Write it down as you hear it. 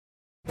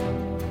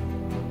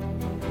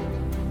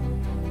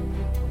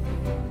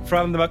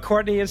From the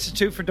McCourtney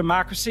Institute for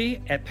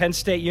Democracy at Penn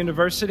State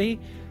University,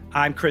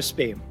 I'm Chris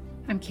Beam.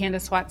 I'm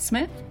Candace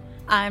Watt-Smith.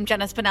 I'm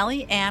Jenna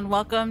Spinelli, and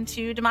welcome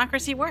to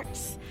Democracy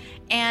Works.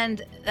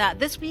 And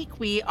this week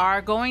we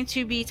are going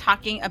to be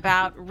talking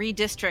about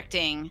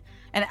redistricting.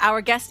 And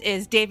our guest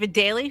is David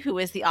Daley, who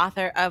is the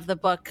author of the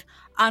book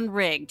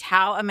Unrigged: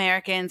 How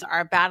Americans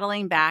Are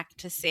Battling Back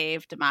to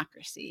Save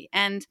Democracy.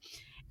 And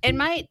it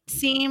might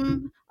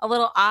seem a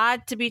little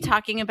odd to be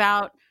talking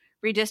about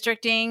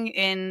redistricting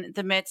in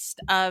the midst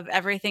of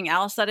everything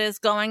else that is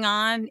going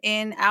on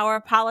in our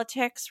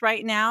politics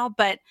right now.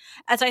 But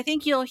as I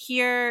think you'll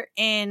hear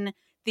in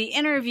the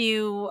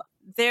interview,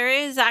 there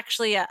is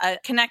actually a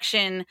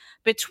connection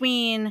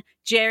between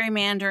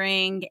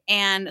gerrymandering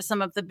and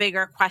some of the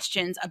bigger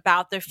questions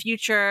about the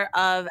future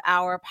of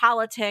our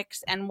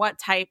politics and what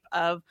type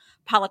of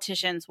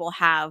politicians we'll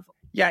have.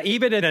 Yeah,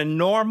 even in a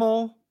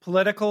normal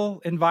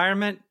political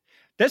environment,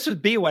 this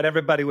would be what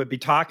everybody would be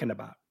talking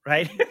about,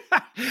 right?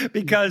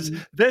 Because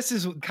this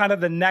is kind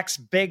of the next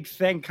big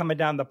thing coming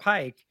down the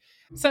pike.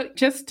 So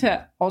just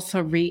to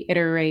also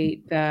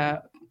reiterate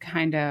the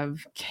kind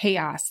of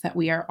chaos that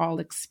we are all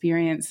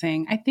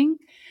experiencing, I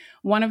think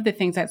one of the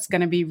things that's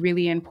going to be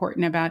really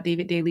important about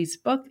David Daley's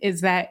book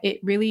is that it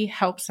really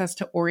helps us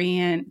to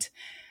orients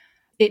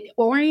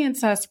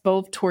us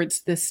both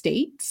towards the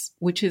states,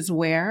 which is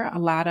where a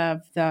lot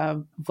of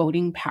the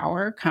voting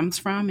power comes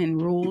from in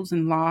rules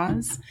and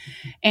laws.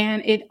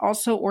 And it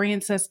also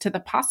orients us to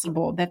the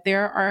possible that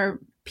there are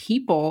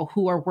people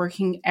who are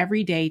working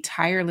every day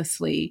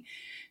tirelessly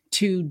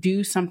to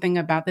do something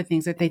about the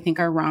things that they think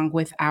are wrong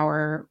with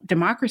our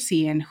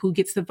democracy and who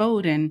gets the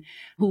vote and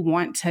who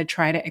want to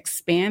try to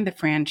expand the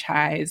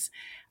franchise,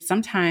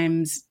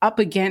 sometimes up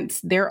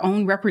against their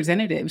own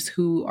representatives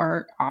who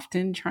are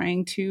often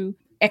trying to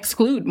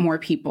exclude more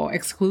people,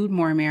 exclude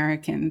more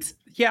Americans.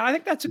 Yeah, I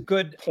think that's a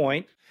good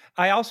point.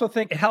 I also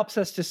think it helps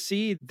us to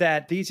see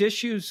that these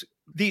issues,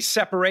 these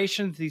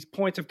separations, these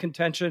points of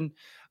contention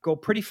go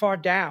pretty far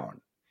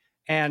down.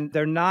 And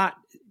they're not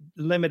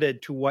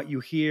limited to what you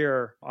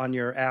hear on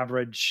your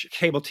average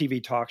cable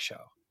TV talk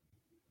show.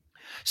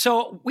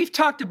 So we've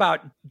talked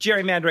about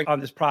gerrymandering on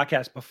this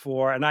podcast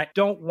before, and I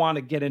don't want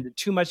to get into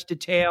too much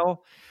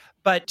detail,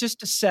 but just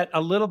to set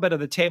a little bit of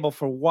the table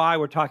for why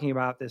we're talking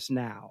about this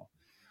now.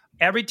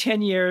 Every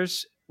 10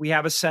 years, we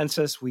have a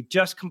census. We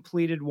just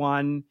completed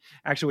one.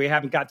 Actually, we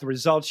haven't got the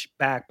results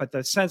back, but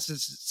the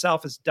census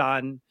itself is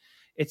done.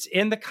 It's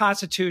in the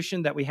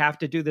Constitution that we have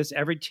to do this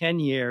every 10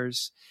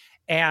 years.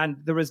 And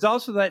the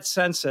results of that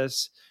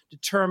census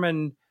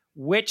determine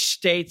which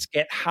states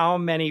get how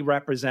many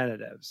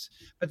representatives.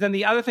 But then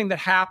the other thing that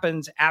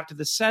happens after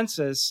the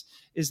census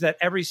is that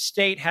every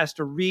state has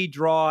to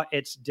redraw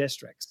its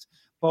districts,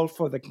 both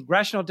for the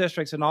congressional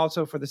districts and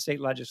also for the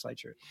state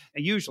legislature,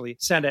 usually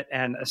Senate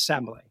and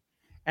Assembly.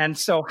 And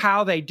so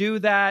how they do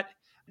that,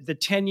 the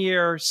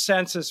 10-year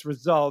census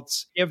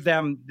results give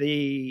them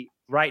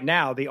right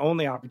now, the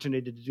only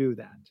opportunity to do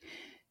that.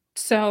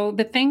 So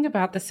the thing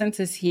about the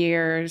census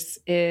years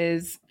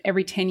is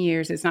every 10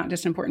 years is not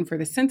just important for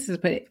the census,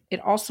 but it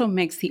also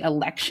makes the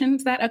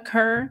elections that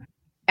occur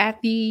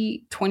at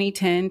the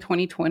 2010,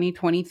 2020,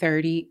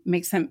 2030,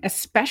 makes them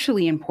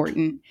especially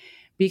important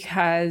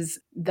because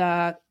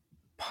the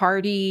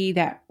party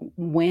that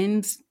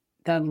wins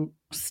the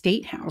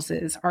state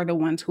houses are the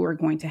ones who are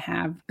going to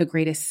have the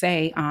greatest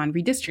say on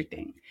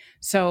redistricting.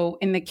 So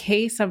in the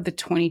case of the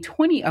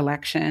 2020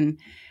 election,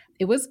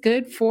 it was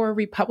good for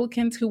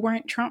Republicans who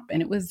weren't Trump,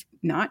 and it was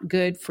not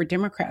good for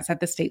Democrats at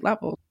the state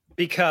level.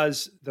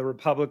 Because the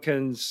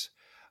Republicans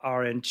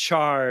are in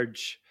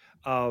charge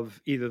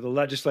of either the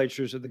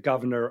legislatures or the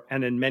governor,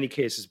 and in many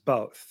cases,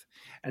 both.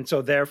 And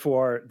so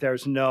therefore,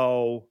 there's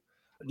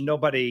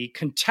nobody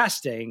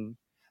contesting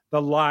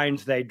the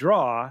lines they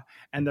draw,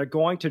 and they're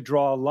going to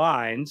draw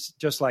lines,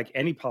 just like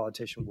any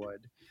politician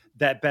would,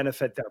 that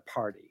benefit their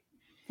party.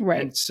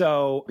 Right. And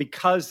so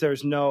because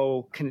there's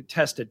no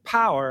contested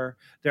power,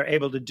 they're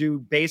able to do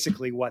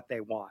basically what they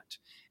want.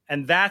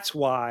 And that's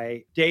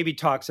why Davey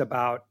talks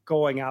about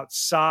going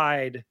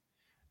outside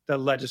the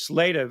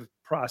legislative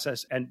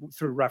process and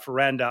through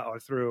referenda or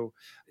through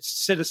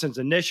citizens'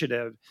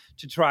 initiative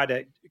to try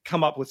to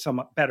come up with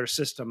some better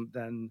system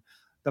than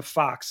the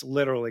fox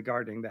literally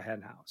guarding the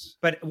henhouse.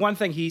 But one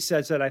thing he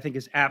says that I think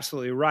is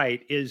absolutely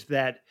right is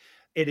that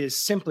it is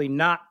simply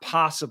not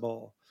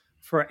possible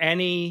for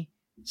any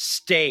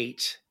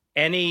state,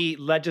 any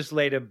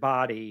legislative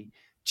body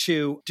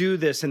to do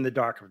this in the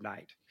dark of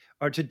night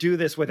or to do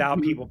this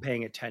without people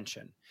paying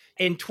attention.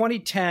 In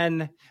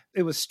 2010,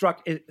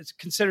 it's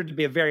considered to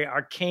be a very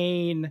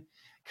arcane,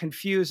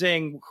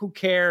 confusing, who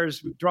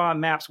cares, draw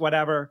maps,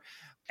 whatever.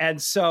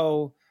 And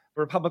so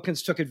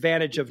Republicans took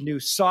advantage of new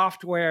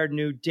software,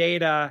 new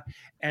data,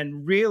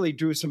 and really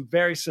drew some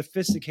very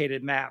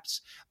sophisticated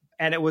maps.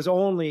 And it was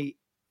only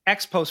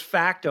ex post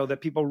facto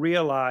that people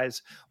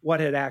realize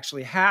what had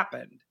actually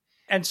happened.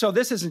 And so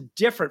this isn't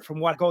different from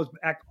what goes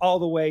back all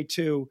the way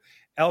to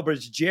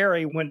Elbridge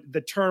Gerry when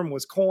the term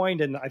was coined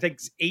in, I think,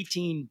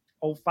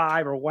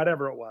 1805 or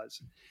whatever it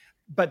was.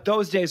 But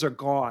those days are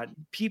gone.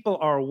 People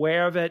are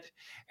aware of it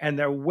and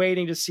they're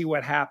waiting to see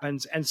what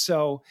happens. And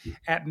so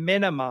at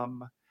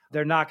minimum,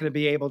 they're not going to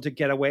be able to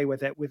get away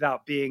with it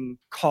without being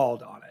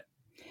called on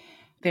it.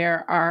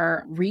 There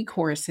are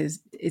recourses.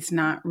 It's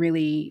not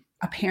really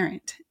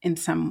apparent in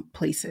some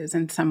places,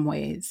 in some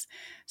ways.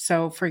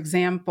 So, for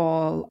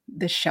example,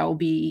 the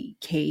Shelby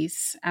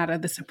case out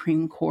of the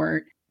Supreme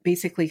Court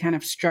basically kind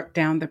of struck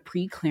down the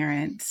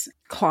preclearance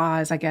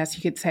clause, I guess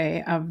you could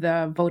say, of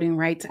the Voting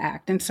Rights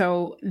Act. And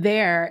so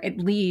there, at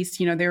least,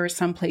 there were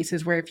some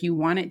places where if you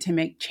wanted to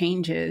make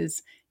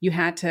changes, you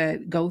had to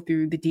go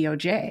through the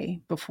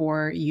DOJ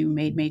before you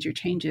made major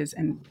changes,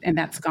 and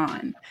that's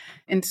gone.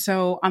 And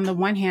so on the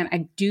one hand,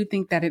 I do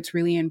think that it's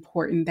really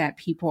important that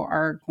people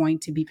are going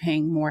to be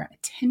paying more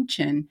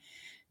attention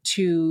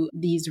to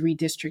these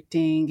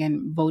redistricting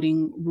and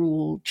voting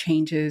rule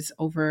changes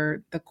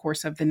over the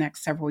course of the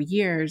next several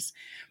years.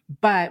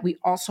 But we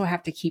also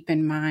have to keep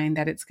in mind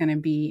that it's going to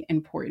be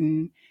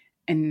important.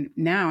 And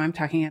now I'm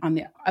talking on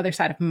the other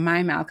side of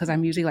my mouth because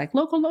I'm usually like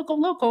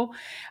local,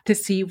 to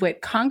see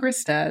what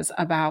Congress does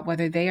about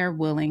whether they are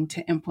willing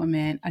to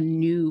implement a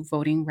new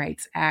Voting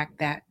Rights Act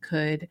that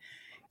could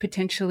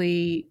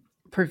potentially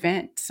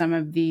prevent some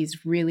of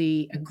these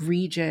really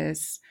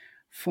egregious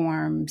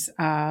forms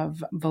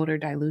of voter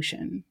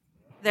dilution.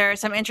 There are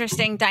some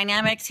interesting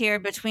dynamics here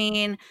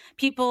between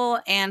people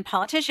and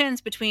politicians,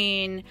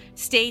 between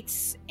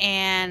states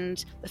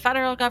and the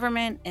federal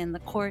government and the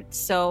courts.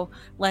 So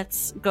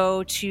let's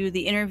go to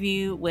the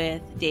interview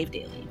with Dave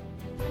Daley.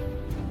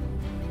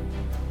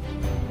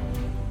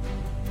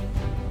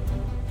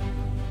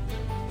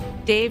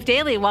 Dave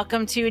Daley,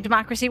 welcome to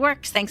Democracy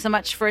Works. Thanks so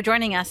much for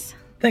joining us.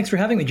 Thanks for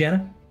having me,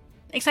 Jana.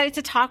 Excited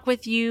to talk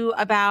with you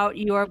about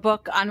your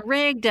book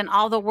Unrigged and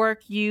all the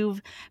work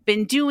you've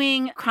been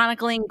doing,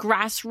 chronicling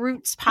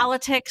grassroots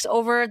politics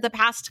over the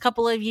past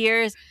couple of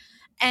years.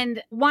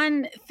 And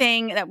one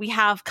thing that we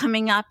have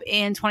coming up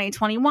in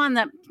 2021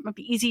 that might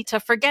be easy to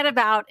forget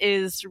about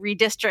is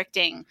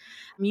redistricting.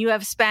 You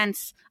have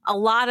spent a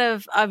lot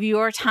of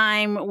your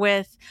time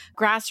with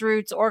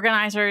grassroots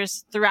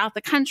organizers throughout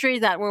the country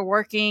that were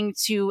working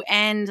to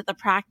end the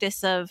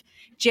practice of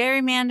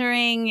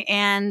gerrymandering.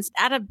 And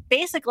at a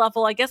basic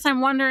level, I guess I'm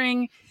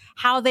wondering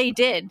how they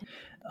did.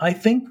 I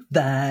think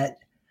that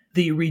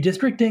the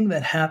redistricting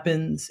that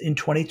happens in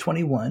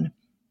 2021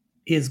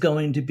 is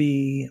going to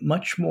be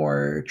much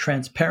more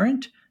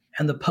transparent,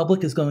 and the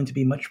public is going to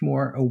be much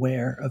more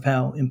aware of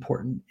how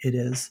important it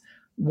is.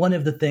 One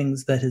of the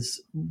things that has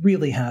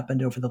really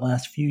happened over the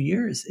last few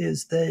years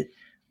is that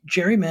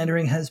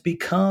gerrymandering has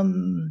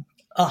become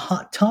a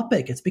hot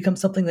topic. It's become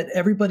something that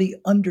everybody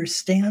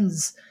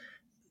understands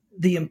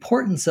the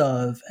importance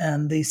of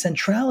and the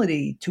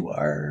centrality to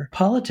our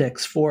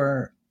politics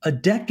for a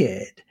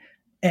decade.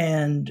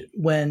 And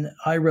when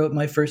I wrote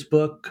my first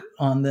book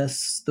on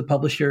this, the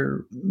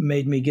publisher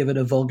made me give it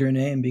a vulgar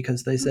name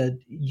because they said,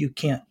 you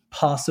can't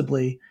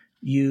possibly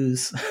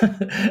use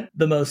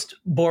the most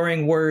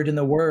boring word in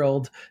the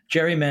world,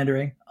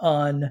 gerrymandering,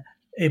 on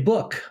a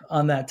book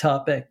on that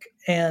topic.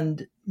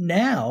 And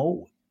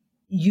now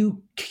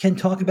you can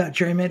talk about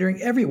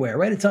gerrymandering everywhere,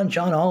 right? It's on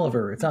John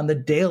Oliver. It's on The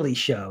Daily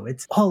Show.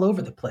 It's all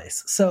over the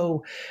place.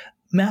 So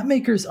map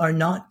makers are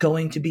not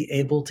going to be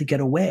able to get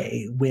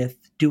away with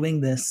doing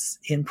this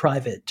in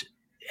private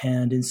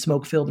and in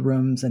smoke-filled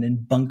rooms and in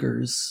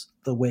bunkers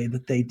the way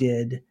that they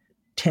did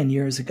 10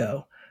 years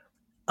ago.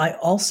 I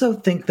also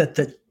think that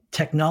the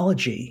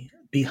technology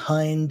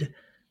behind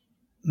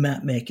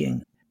map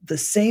making, the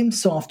same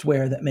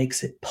software that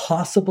makes it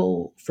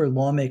possible for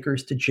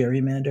lawmakers to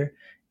gerrymander,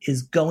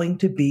 is going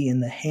to be in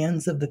the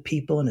hands of the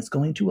people, and it's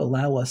going to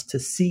allow us to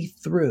see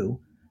through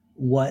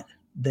what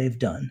they've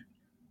done.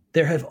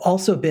 There have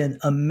also been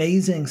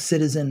amazing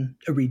citizen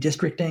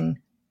redistricting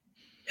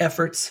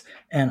efforts,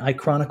 and I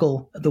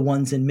chronicle the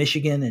ones in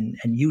Michigan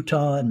and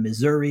Utah and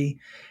Missouri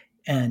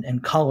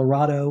and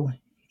Colorado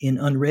in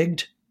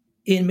Unrigged.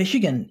 In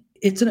Michigan,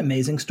 it's an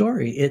amazing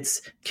story.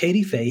 It's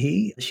Katie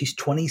Fahey. She's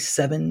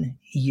 27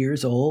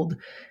 years old.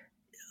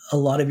 A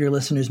lot of your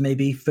listeners may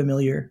be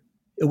familiar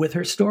with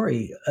her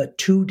story.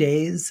 2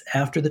 days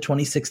after the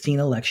 2016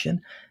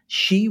 election,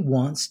 she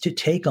wants to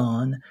take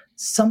on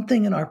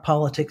something in our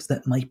politics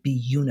that might be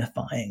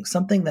unifying,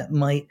 something that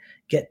might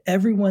get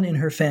everyone in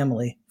her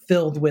family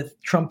filled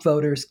with Trump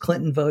voters,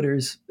 Clinton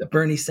voters,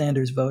 Bernie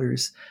Sanders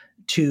voters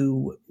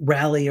to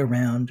rally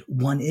around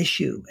one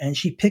issue. And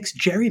she picks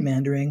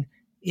gerrymandering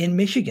in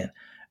Michigan.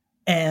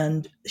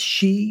 And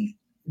she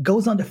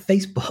goes onto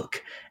Facebook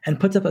and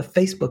puts up a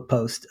Facebook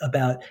post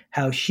about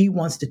how she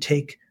wants to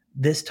take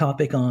this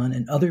topic on,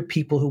 and other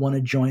people who want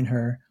to join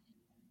her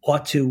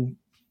ought to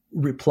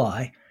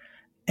reply.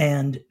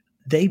 And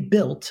they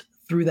built,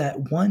 through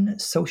that one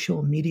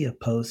social media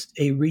post,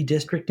 a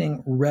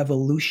redistricting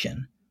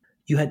revolution.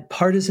 You had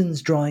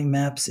partisans drawing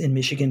maps in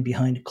Michigan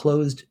behind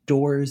closed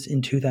doors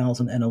in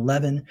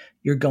 2011.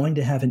 You're going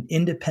to have an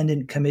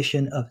independent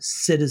commission of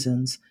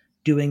citizens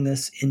doing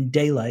this in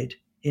daylight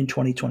in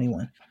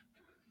 2021.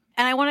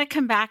 And I want to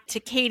come back to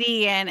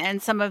Katie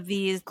and some of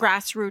these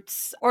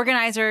grassroots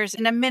organizers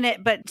in a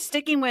minute, but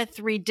sticking with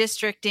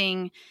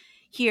redistricting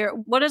here,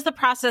 what does the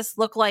process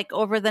look like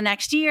over the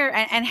next year?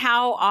 And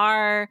how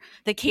are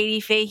the Katie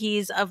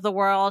Fahey's of the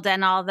world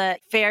and all the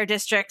fair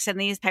districts and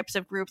these types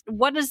of groups,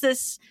 what does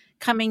this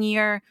coming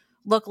year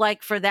look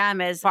like for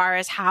them as far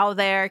as how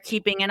they're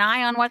keeping an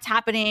eye on what's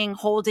happening,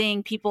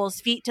 holding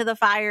people's feet to the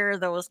fire,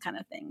 those kind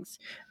of things?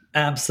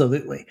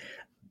 Absolutely.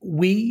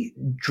 We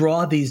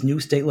draw these new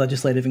state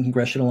legislative and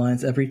congressional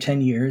lines every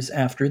 10 years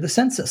after the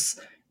census.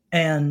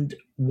 And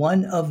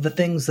one of the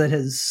things that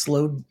has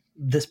slowed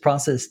this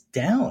process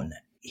down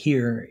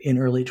here in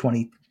early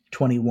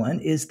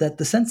 2021 is that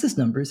the census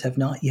numbers have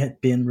not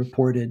yet been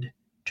reported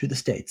to the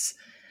states.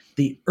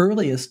 The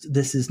earliest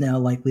this is now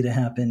likely to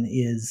happen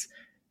is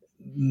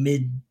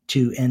mid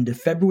to end of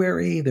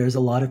February. There's a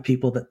lot of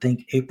people that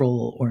think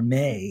April or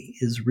May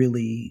is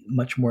really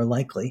much more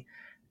likely.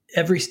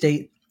 Every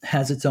state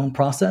has its own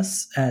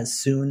process as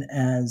soon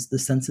as the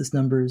census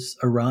numbers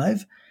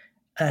arrive.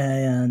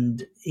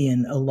 And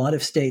in a lot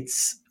of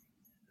states,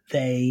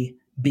 they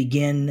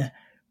begin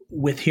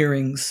with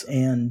hearings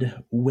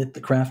and with the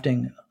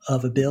crafting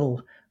of a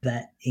bill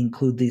that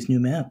include these new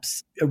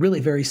maps really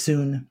very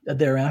soon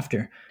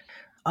thereafter.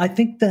 I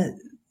think that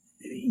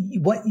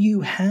what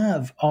you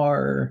have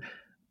are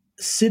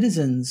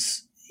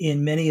citizens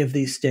in many of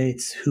these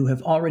states who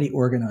have already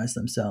organized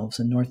themselves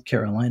in North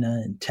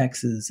Carolina, in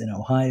Texas, in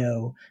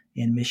Ohio,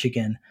 in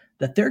Michigan,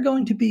 that they're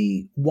going to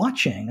be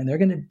watching and they're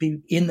going to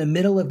be in the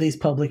middle of these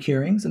public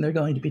hearings and they're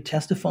going to be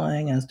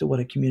testifying as to what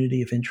a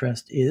community of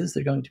interest is.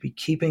 They're going to be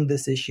keeping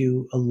this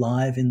issue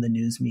alive in the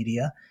news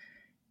media.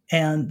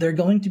 And they're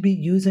going to be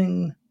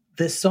using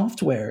this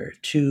software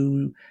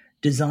to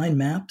design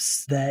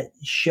maps that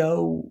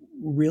show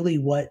really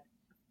what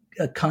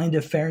a kind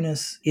of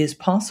fairness is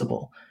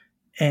possible.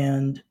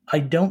 And I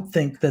don't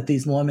think that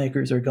these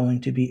lawmakers are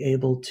going to be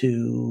able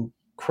to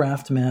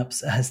craft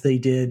maps as they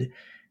did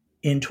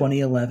in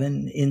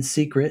 2011 in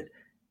secret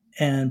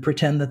and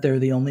pretend that they're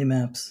the only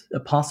maps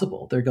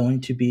possible. They're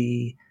going to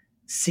be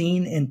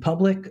seen in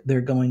public.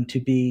 They're going to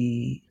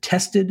be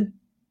tested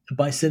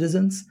by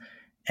citizens.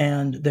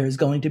 And there's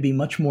going to be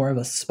much more of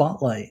a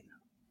spotlight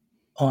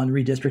on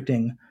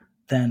redistricting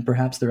than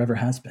perhaps there ever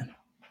has been.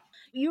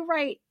 You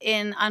write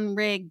in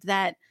Unrigged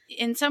that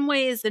in some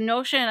ways the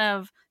notion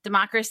of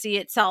democracy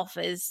itself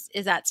is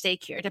at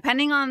stake here.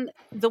 Depending on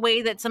the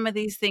way that some of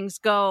these things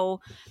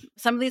go,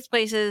 some of these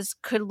places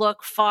could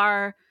look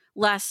far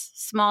less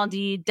small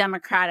d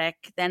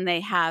democratic than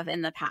they have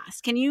in the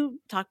past. Can you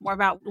talk more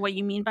about what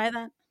you mean by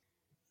that?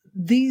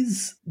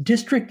 These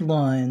district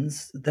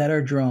lines that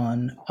are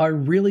drawn are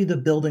really the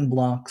building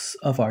blocks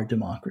of our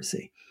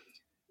democracy.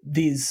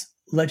 These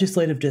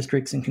legislative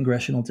districts and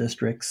congressional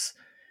districts,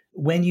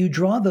 when you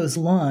draw those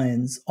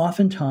lines,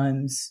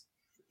 oftentimes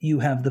you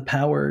have the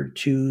power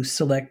to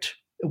select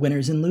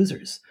winners and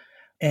losers.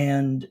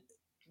 And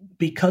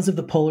because of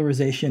the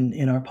polarization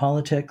in our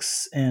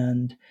politics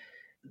and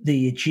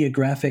the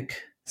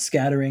geographic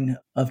scattering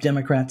of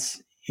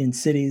Democrats in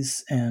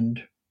cities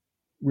and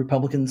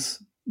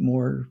Republicans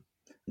more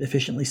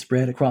efficiently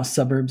spread across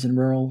suburbs and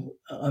rural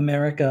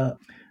America,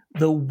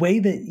 the way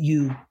that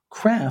you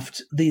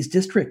craft these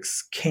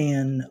districts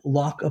can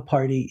lock a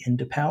party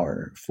into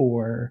power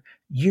for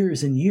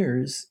years and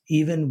years,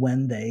 even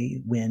when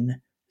they win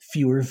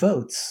fewer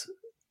votes.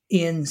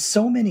 In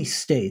so many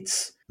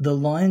states, the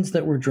lines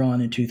that were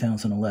drawn in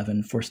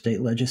 2011 for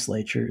state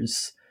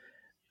legislatures,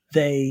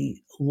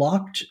 they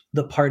locked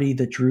the party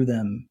that drew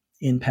them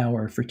in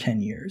power for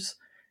 10 years.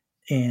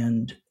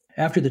 And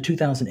after the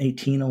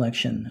 2018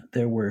 election,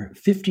 there were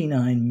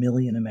 59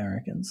 million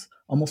Americans,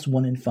 almost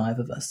 1 in 5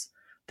 of us,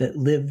 that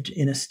lived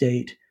in a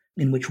state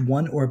in which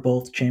one or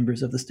both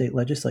chambers of the state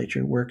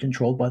legislature were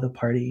controlled by the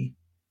party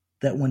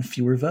that won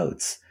fewer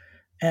votes.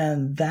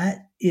 And that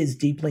is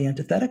deeply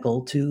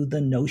antithetical to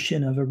the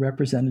notion of a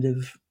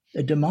representative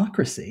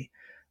democracy.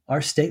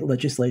 Our state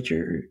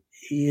legislature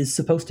is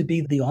supposed to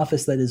be the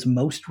office that is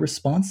most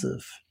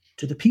responsive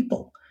to the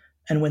people.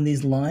 And when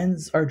these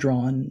lines are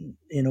drawn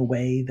in a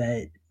way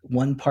that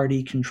one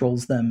party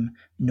controls them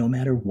no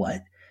matter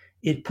what,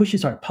 it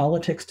pushes our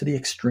politics to the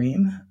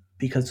extreme,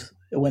 because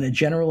when a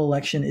general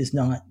election is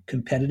not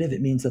competitive,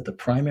 it means that the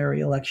primary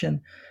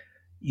election,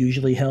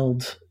 usually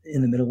held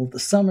in the middle of the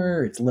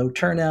summer, it's low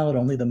turnout,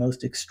 only the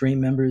most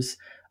extreme members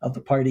of the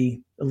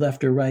party,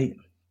 left or right,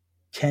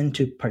 tend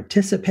to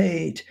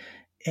participate,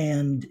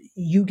 and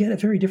you get a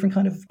very different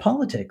kind of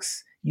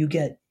politics. You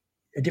get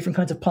different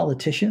kinds of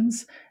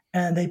politicians,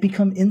 and they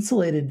become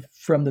insulated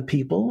from the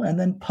people, and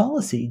then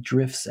policy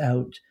drifts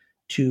out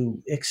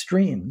to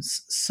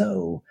extremes.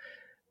 So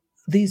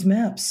these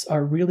maps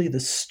are really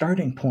the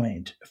starting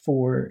point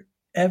for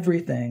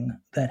everything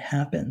that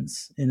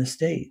happens in a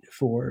state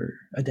for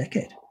a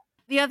decade.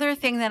 The other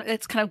thing that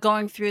it's kind of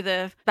going through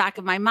the back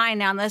of my mind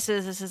now, and this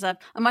is a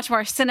much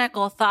more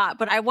cynical thought,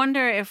 but I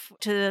wonder if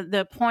to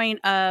the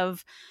point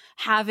of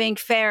having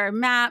fair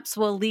maps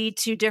will lead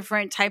to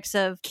different types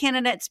of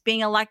candidates being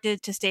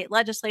elected to state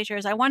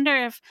legislatures. I wonder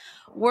if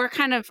we're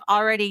kind of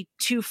already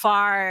too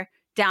far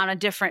down a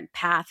different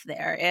path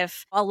there.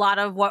 If a lot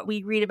of what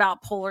we read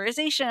about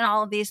polarization and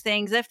all of these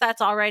things, if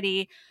that's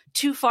already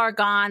too far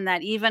gone,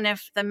 that even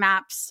if the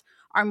maps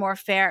are more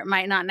fair, it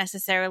might not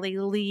necessarily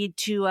lead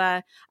to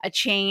a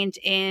change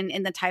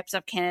in the types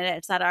of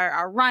candidates that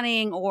are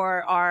running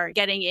or are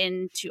getting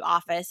into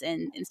office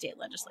in state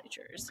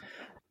legislatures.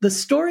 The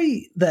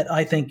story that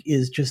I think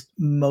is just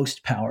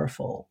most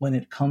powerful when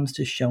it comes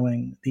to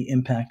showing the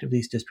impact of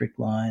these district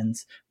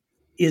lines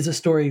is a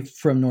story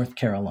from North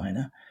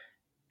Carolina.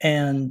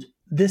 And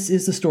this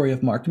is the story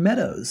of Mark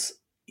Meadows.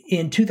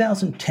 In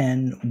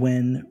 2010,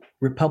 when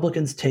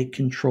Republicans take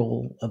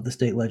control of the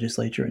state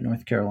legislature in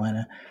North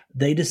Carolina,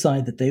 they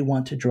decide that they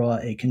want to draw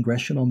a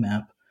congressional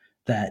map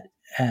that,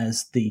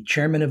 as the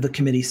chairman of the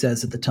committee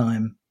says at the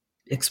time,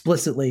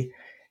 explicitly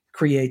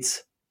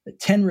creates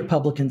 10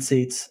 Republican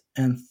seats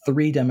and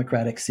 3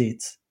 Democratic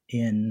seats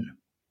in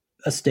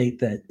a state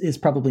that is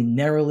probably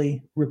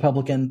narrowly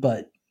Republican,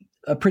 but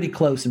a pretty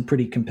close and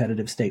pretty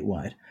competitive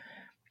statewide.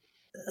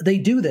 They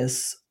do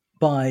this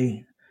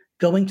by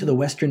going to the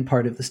western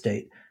part of the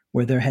state,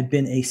 where there had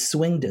been a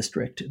swing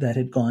district that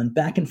had gone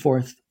back and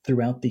forth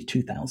throughout the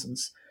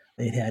 2000s.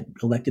 It had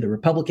elected a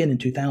Republican in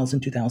 2000,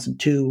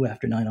 2002,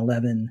 after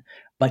 9/11.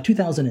 By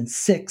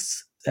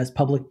 2006, as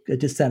public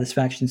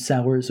dissatisfaction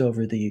sours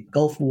over the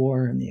Gulf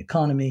War and the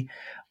economy,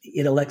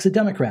 it elects a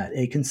Democrat,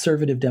 a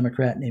conservative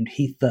Democrat named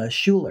Heath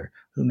Shuler,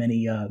 who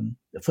many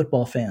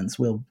football fans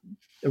will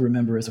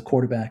remember as a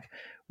quarterback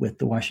with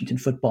the Washington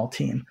football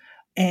team.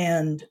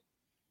 And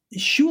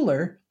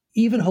Shuler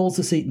even holds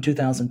the seat in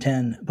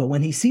 2010, but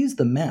when he sees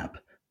the map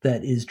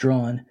that is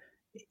drawn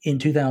in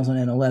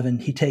 2011,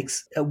 he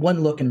takes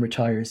one look and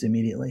retires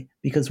immediately.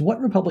 Because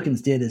what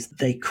Republicans did is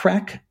they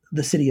crack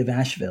the city of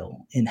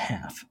Asheville in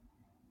half.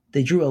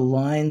 They drew a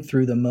line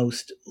through the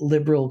most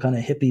liberal, kind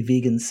of hippie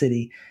vegan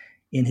city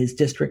in his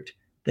district.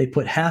 They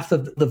put half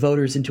of the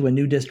voters into a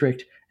new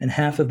district and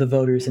half of the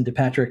voters into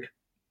Patrick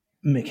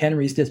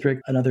McHenry's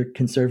district, another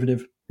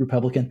conservative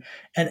Republican.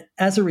 And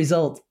as a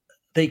result,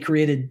 they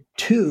created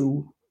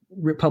 2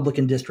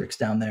 Republican districts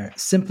down there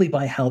simply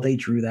by how they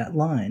drew that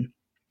line.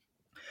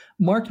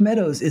 Mark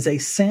Meadows is a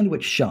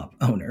sandwich shop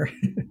owner,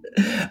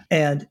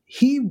 and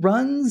he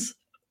runs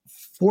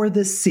for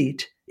this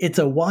seat. It's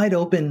a wide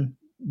open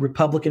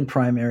Republican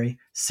primary,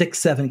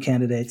 6-7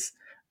 candidates.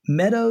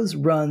 Meadows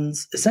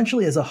runs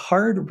essentially as a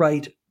hard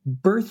right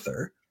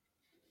birther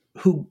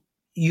who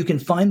you can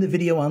find the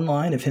video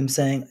online of him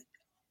saying,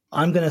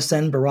 I'm going to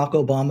send Barack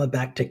Obama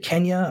back to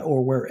Kenya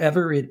or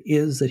wherever it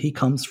is that he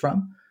comes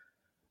from.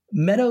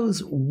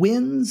 Meadows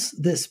wins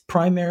this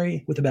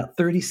primary with about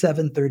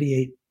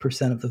 38%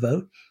 of the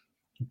vote,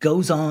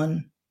 goes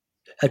on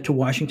to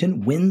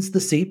Washington, wins the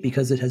seat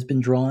because it has been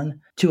drawn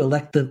to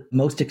elect the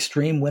most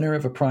extreme winner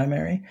of a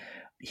primary.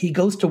 He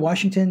goes to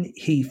Washington.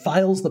 He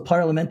files the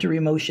parliamentary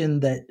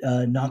motion that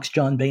knocks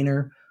John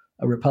Boehner,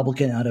 a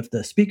Republican, out of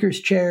the speaker's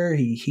chair.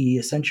 He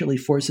essentially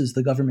forces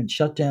the government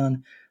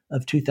shutdown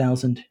of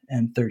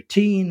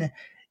 2013.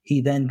 He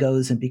then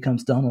goes and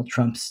becomes Donald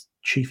Trump's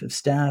chief of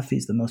staff.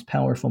 He's the most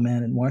powerful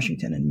man in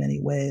Washington in many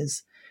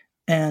ways.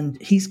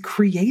 And he's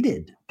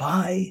created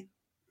by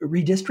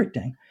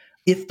redistricting.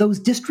 If those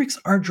districts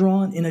are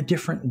drawn in a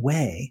different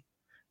way,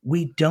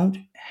 we don't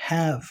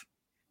have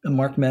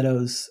Mark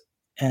Meadows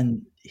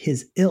and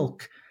his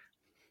ilk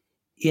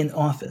in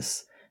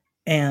office.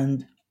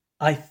 And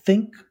I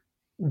think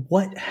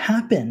what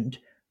happened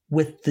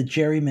with the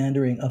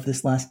gerrymandering of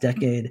this last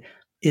decade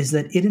is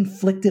that it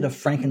inflicted a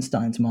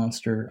Frankenstein's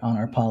monster on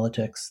our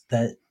politics,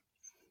 that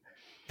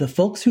the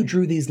folks who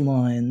drew these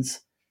lines,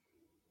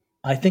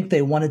 I think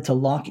they wanted to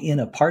lock in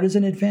a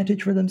partisan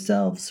advantage for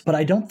themselves, but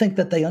I don't think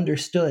that they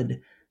understood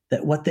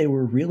that what they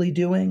were really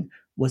doing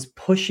was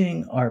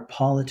pushing our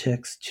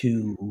politics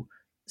to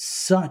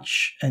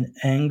such an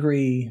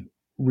angry,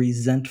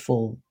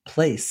 resentful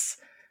place.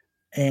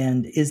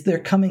 And is there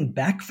coming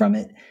back from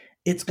it?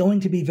 It's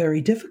going to be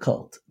very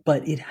difficult,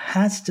 but it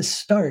has to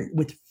start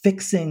with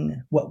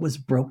fixing what was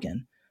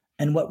broken.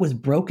 And what was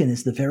broken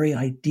is the very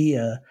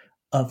idea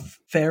of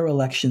fair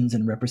elections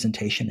and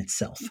representation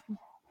itself.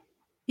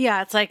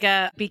 Yeah, it's like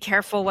a be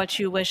careful what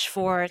you wish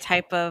for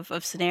type of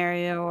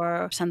scenario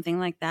or something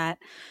like that.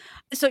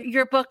 So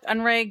your book,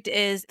 Unrigged,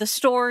 is the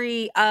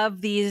story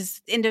of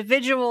these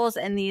individuals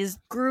and these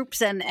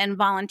groups and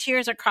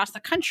volunteers across the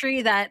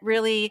country that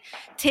really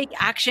take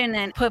action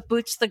and put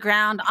boots to the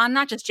ground on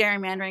not just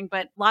gerrymandering,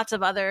 but lots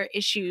of other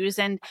issues.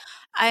 And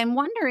I'm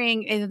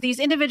wondering, these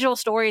individual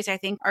stories, I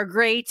think, are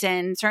great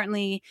and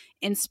certainly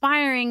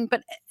inspiring,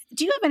 but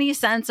do you have any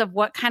sense of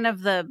what kind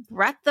of the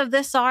breadth of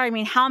this are? I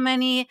mean, how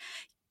many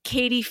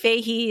Katie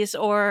Fahey's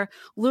or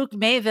Luke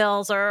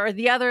Mayville's or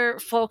the other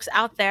folks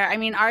out there? I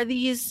mean, are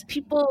these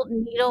people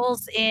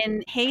needles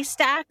in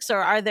haystacks, or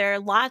are there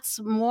lots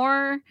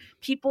more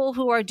people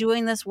who are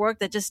doing this work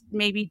that just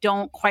maybe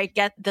don't quite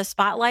get the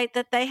spotlight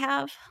that they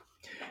have?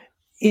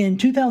 In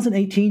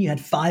 2018, you had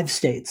 5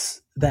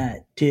 states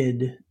that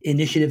did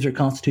initiatives or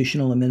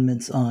constitutional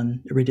amendments on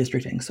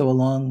redistricting. So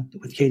along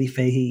with Katie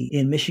Fahey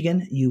in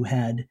Michigan, you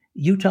had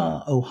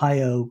Utah,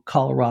 Ohio,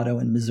 Colorado,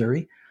 and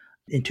Missouri.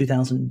 In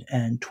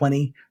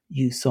 2020,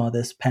 you saw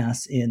this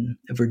pass in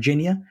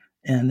Virginia,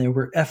 and there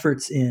were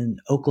efforts in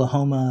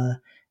Oklahoma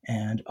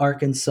and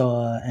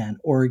Arkansas and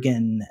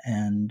Oregon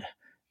and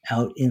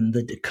out in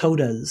the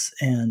Dakotas,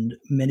 and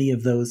many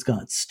of those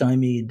got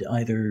stymied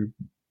either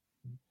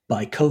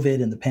by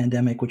COVID and the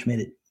pandemic, which made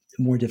it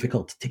more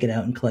difficult to get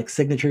out and collect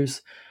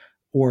signatures,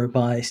 or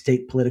by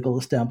state political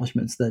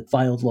establishments that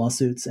filed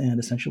lawsuits and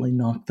essentially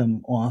knocked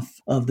them off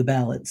of the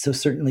ballot. So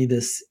certainly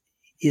this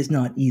is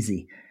not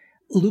easy.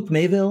 Luke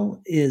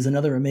Mayville is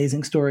another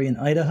amazing story in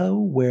Idaho,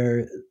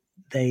 where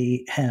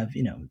they have,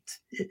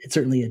 it's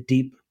certainly a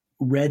deep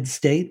red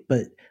state,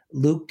 but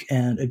Luke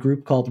and a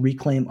group called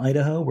Reclaim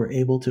Idaho were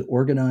able to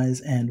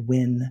organize and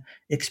win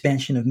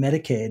expansion of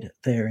Medicaid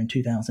there in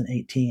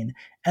 2018.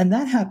 And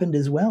that happened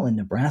as well in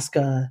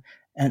Nebraska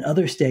and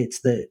other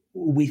states that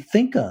we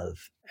think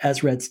of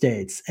as red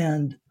states.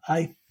 And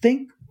I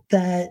think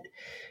that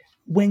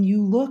when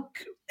you look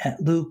at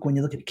Luke, when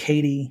you look at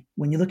Katie,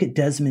 when you look at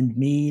Desmond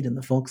Meade and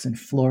the folks in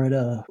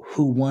Florida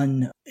who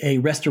won a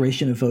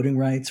restoration of voting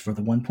rights for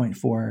the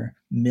 1.4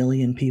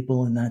 million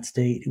people in that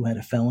state who had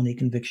a felony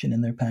conviction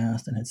in their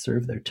past and had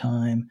served their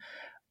time,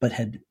 but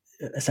had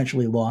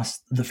essentially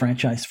lost the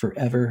franchise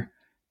forever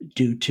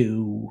due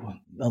to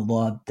a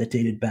law that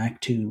dated back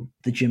to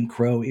the Jim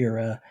Crow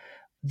era,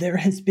 there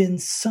has been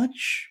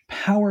such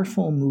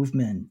powerful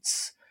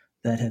movements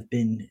that have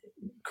been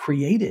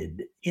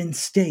created in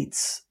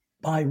states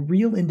by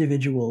real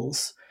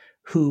individuals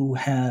who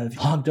have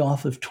logged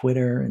off of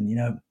Twitter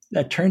and,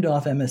 turned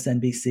off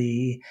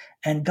MSNBC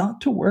and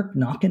got to work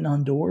knocking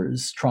on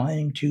doors,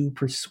 trying to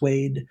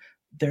persuade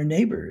their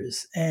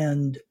neighbors.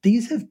 And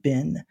these have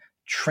been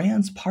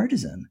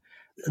transpartisan.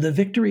 The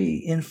victory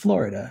in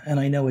Florida, and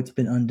I know it's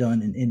been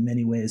undone in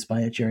many ways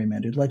by a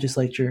gerrymandered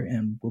legislature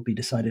and will be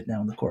decided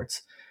now in the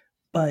courts.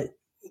 But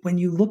when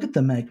you look at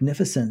the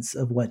magnificence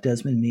of what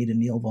Desmond Meade and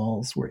Neil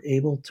Valls were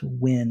able to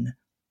win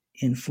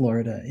in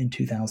Florida in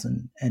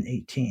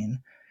 2018,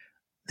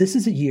 this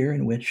is a year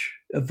in which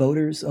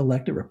voters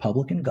elect a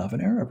Republican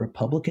governor, a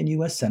Republican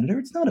U.S. senator.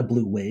 It's not a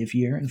blue wave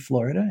year in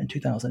Florida in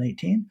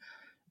 2018,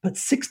 but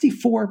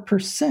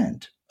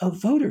 64%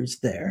 of voters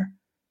there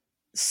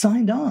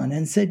signed on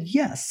and said,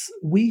 yes,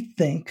 we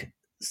think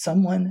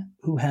someone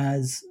who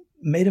has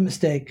made a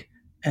mistake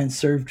and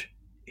served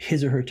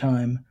his or her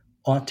time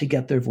ought to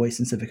get their voice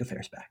in civic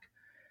affairs back.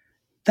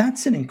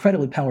 That's an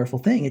incredibly powerful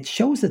thing. It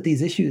shows that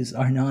these issues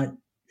are not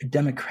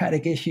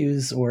Democratic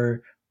issues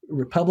or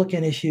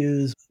Republican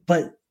issues,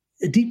 but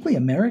deeply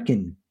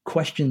American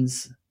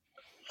questions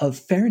of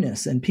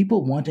fairness and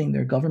people wanting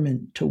their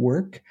government to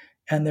work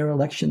and their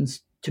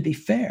elections to be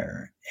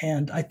fair.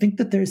 And I think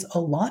that there's a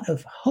lot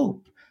of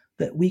hope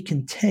that we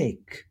can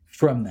take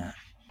from that.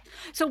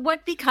 So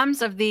what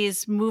becomes of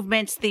these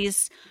movements,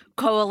 these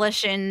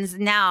coalitions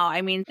now?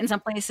 I mean, in some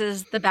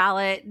places, the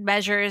ballot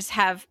measures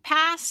have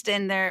passed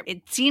and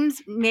it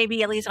seems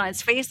maybe at least on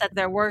its face that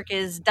their work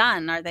is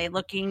done. Are they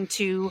looking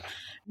to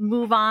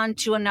move on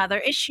to another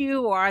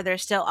issue, or are there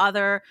still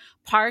other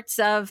parts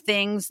of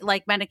things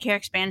like Medicare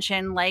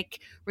expansion,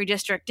 like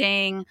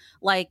redistricting,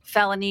 like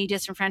felony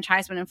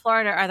disenfranchisement in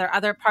Florida? Are there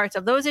other parts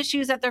of those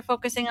issues that they're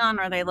focusing on,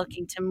 or are they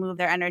looking to move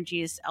their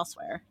energies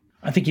elsewhere?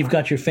 I think you've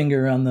got your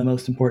finger on the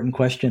most important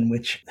question,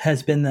 which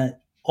has been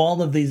that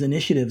all of these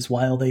initiatives,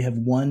 while they have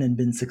won and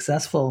been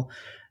successful,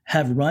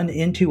 have run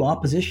into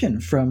opposition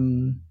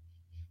from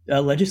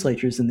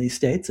legislatures in these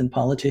states and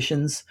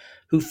politicians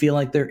who feel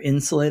like they're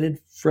insulated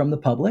from the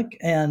public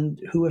and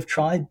who have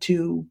tried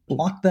to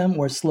block them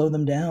or slow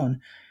them down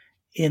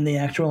in the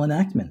actual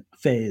enactment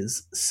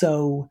phase.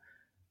 So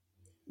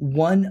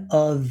one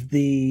of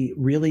the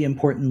really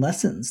important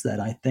lessons that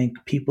I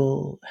think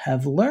people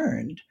have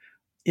learned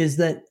is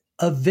that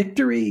a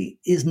victory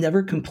is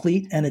never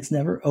complete and it's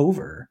never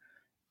over.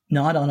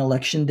 Not on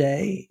election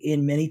day,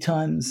 in many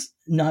times,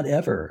 not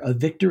ever. A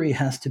victory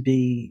has to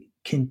be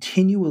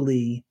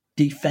continually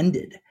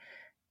defended.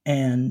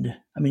 And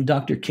I mean,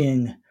 Dr.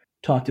 King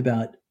talked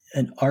about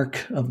an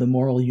arc of the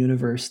moral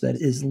universe that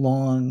is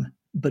long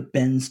but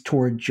bends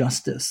toward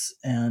justice.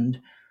 And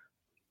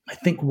I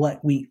think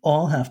what we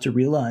all have to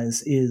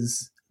realize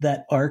is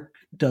that arc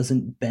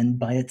doesn't bend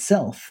by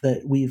itself,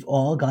 that we've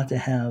all got to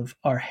have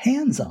our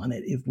hands on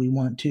it if we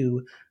want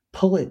to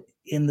pull it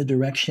in the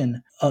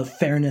direction of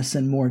fairness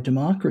and more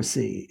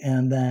democracy,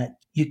 and that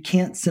you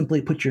can't simply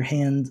put your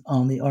hand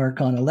on the arc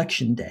on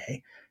election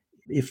day.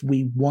 If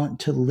we want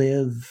to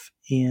live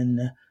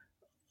in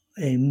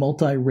a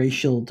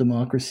multiracial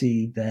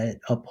democracy that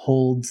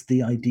upholds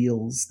the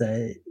ideals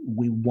that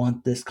we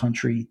want this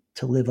country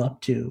to live up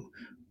to,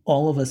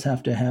 all of us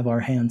have to have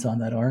our hands on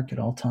that arc at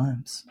all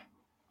times.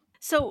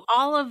 So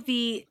all of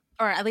the,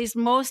 or at least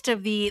most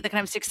of the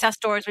kind of success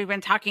stories we've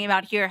been talking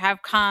about here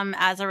have come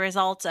as a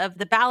result of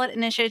the ballot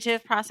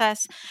initiative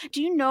process.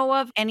 Do you know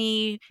of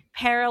any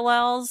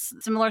parallels,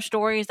 similar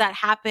stories that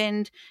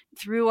happened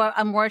through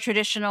a more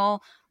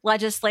traditional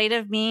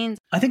legislative means?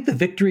 I think the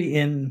victory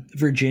in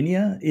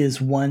Virginia is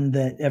one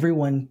that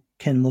everyone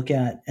can look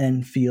at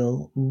and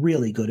feel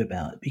really good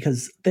about,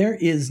 because there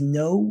is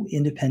no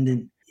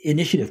independent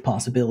initiative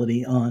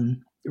possibility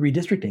on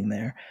redistricting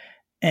there.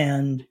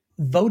 And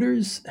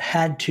voters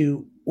had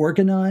to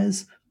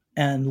organize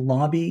and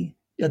lobby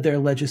their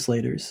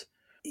legislators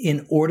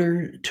in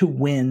order to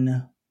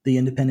win the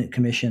independent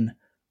commission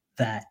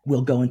that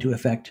will go into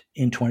effect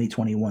in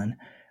 2021.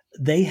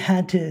 They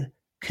had to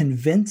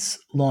convince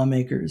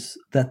lawmakers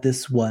that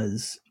this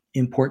was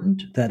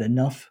important, that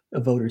enough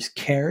voters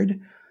cared.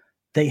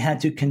 They had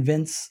to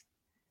convince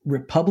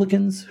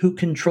Republicans who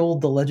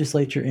controlled the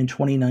legislature in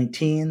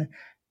 2019,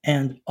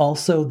 and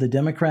also the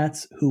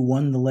Democrats who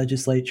won the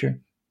legislature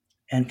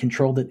and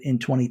controlled it in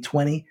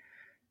 2020,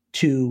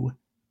 to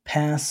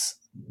pass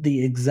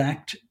the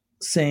exact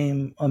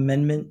same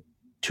amendment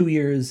 2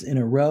 years in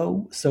a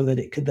row so that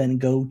it could then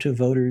go to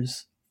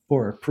voters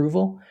for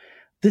approval.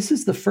 This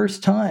is the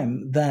first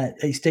time that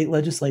a state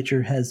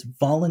legislature has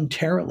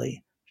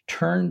voluntarily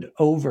turned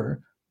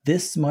over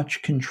this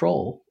much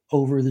control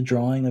over the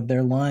drawing of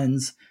their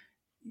lines,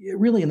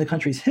 really in the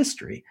country's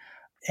history.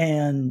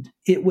 And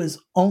it was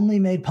only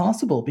made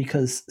possible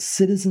because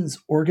citizens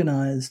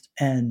organized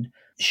and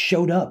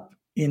showed up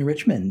in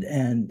Richmond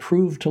and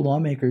proved to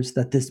lawmakers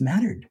that this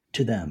mattered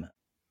to them.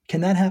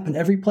 Can that happen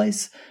every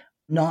place?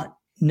 Not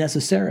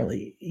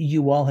necessarily.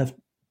 You all have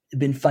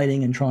been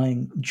fighting and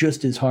trying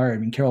just as hard. I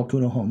mean, Carol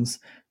Kuhneholm's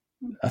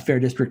a Fair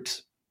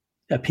District,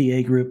 a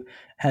PA group,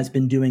 has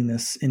been doing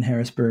this in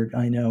Harrisburg,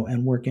 I know,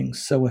 and working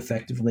so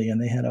effectively.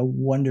 And they had a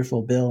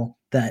wonderful bill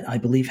that I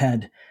believe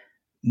had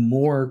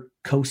more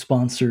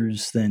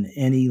co-sponsors than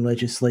any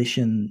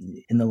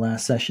legislation in the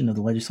last session of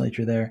the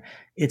legislature there.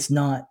 It's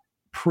not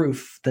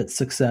proof that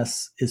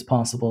success is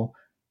possible,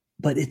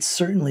 but it's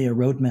certainly a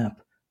roadmap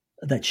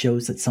that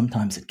shows that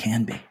sometimes it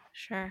can be.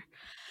 Sure.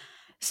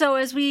 So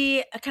as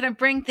we kind of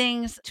bring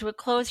things to a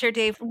close here,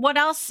 Dave, what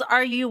else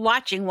are you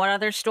watching? What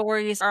other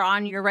stories are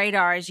on your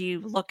radar as you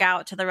look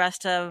out to the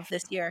rest of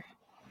this year?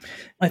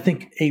 I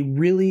think a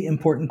really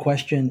important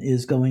question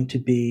is going to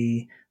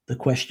be the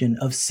question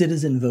of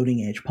citizen voting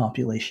age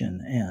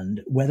population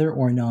and whether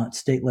or not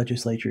state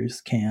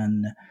legislatures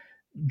can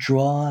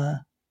draw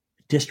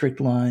district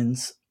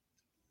lines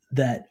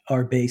that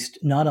are based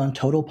not on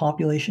total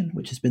population,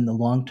 which has been the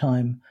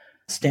long-time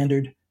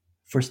standard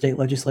for state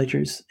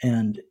legislatures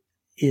and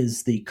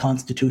is the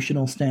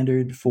constitutional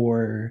standard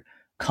for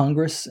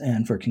Congress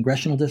and for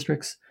congressional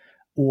districts,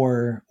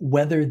 or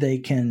whether they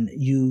can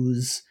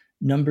use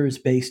numbers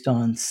based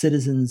on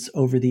citizens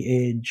over the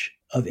age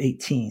of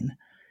 18.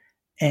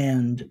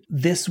 And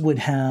this would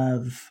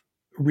have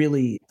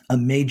really a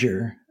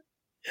major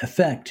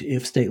effect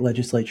if state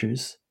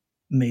legislatures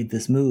made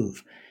this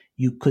move.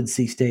 You could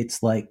see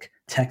states like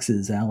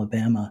Texas,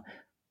 Alabama,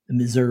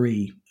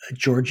 Missouri,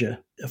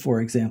 Georgia, for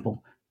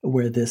example,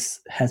 where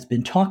this has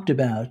been talked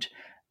about,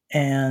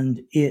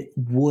 and it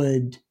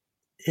would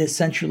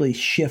essentially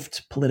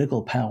shift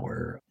political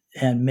power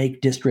and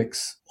make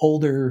districts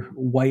older,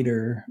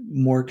 whiter,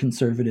 more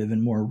conservative,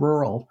 and more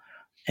rural.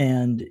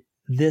 And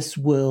this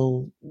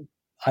will,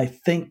 I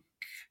think,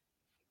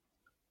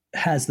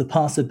 has the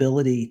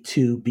possibility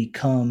to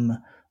become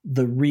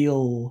the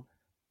real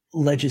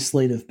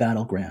legislative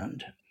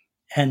battleground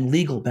and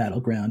legal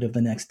battleground of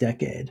the next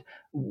decade,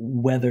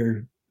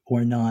 whether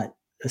or not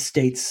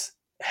states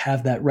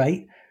have that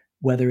right,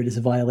 whether it is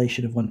a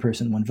violation of one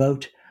person, one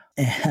vote.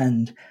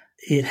 And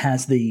it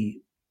has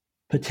the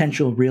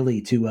potential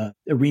really to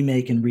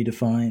remake and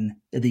redefine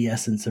the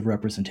essence of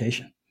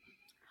representation.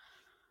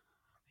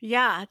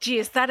 Yeah,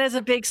 geez, that is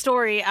a big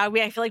story. I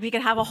feel like we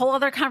could have a whole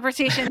other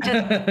conversation.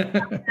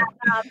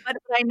 But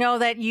I know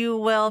that you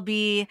will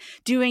be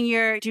doing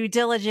your due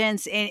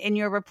diligence in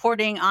your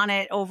reporting on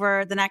it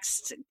over the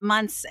next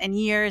months and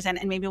years, and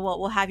maybe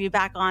we'll have you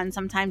back on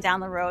sometime down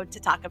the road to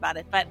talk about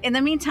it. But in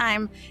the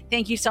meantime,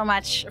 thank you so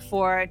much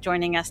for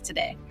joining us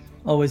today.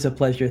 Always a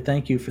pleasure.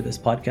 Thank you for this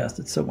podcast.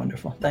 It's so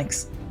wonderful.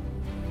 Thanks.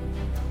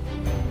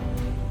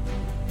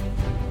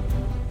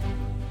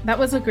 That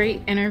was a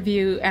great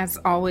interview, as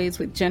always,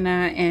 with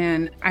Jenna,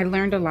 and I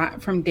learned a lot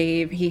from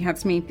Dave. He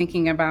has me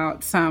thinking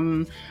about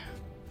some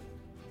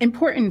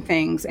important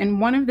things.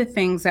 And one of the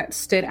things that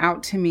stood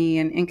out to me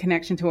in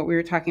connection to what we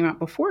were talking about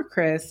before,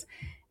 Chris,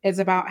 is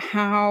about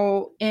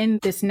how in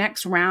this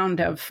next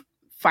round of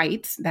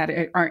fights that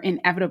are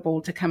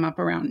inevitable to come up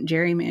around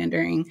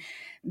gerrymandering,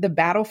 the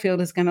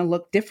battlefield is going to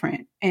look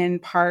different, in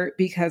part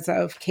because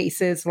of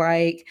cases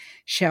like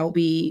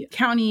Shelby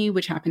County,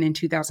 which happened in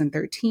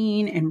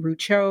 2013, and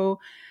Rucho,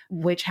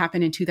 which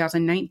happened in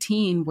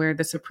 2019, where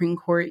the Supreme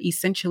Court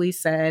essentially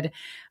said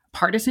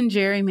partisan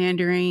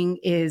gerrymandering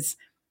is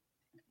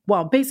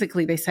well,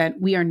 basically they said,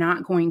 we are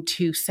not going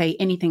to say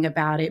anything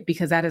about it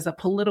because that is a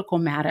political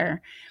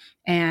matter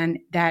and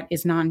that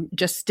is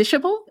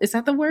non-justiciable. Is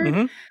that the word?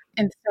 Mm-hmm.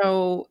 And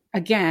so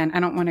again, I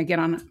don't want to get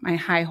on my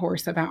high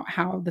horse about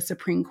how the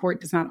Supreme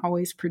Court does not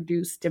always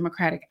produce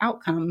democratic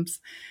outcomes,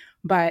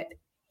 but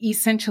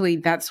essentially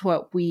that's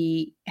what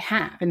we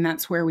have and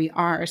that's where we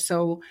are.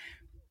 So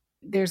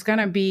there's going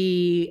to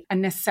be a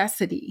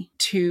necessity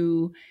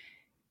to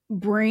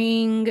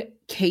bring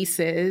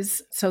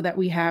cases so that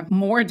we have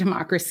more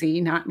democracy,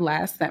 not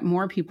less, that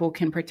more people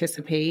can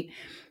participate.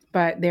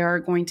 But there are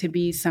going to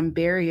be some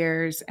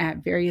barriers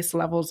at various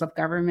levels of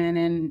government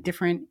and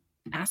different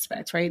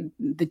aspects, right?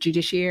 The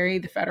judiciary,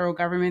 the federal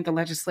government, the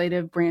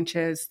legislative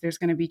branches, there's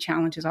going to be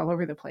challenges all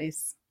over the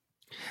place.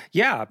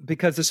 Yeah,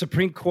 because the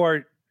Supreme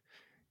Court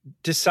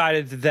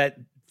decided that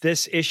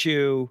this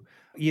issue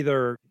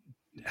either,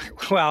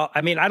 well,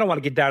 I mean, I don't want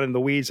to get down in the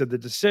weeds of the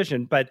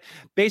decision, but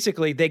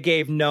basically they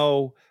gave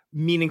no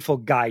meaningful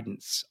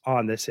guidance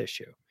on this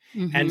issue.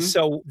 Mm-hmm. And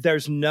so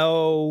there's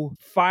no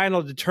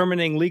final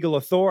determining legal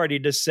authority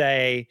to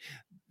say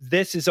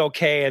this is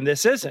okay and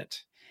this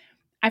isn't.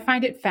 I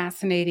find it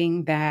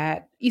fascinating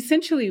that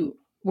essentially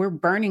we're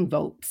burning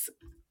votes,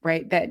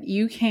 right? That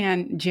you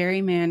can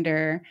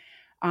gerrymander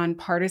on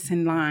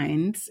partisan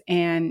lines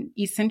and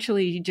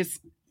essentially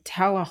just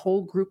tell a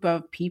whole group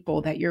of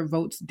people that your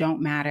votes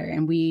don't matter.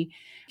 And we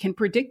can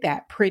predict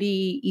that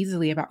pretty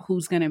easily about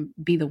who's going to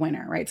be the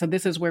winner, right? So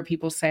this is where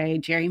people say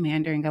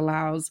gerrymandering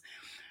allows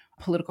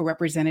political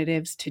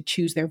representatives to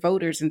choose their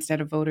voters instead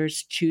of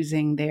voters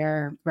choosing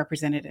their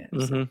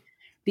representatives. Mm-hmm.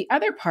 The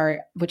other part,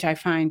 which I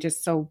find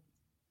just so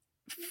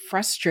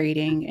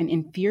frustrating and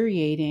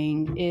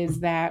infuriating,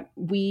 is that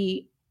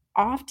we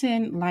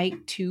often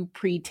like to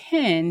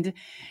pretend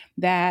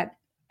that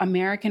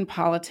American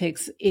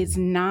politics is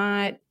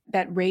not,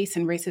 that race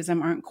and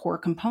racism aren't core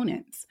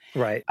components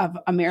of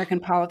American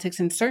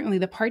politics and certainly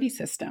the party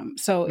system.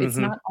 So it's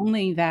not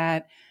only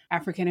that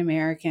African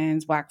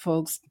Americans, Black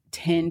folks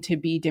tend to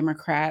be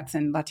Democrats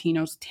and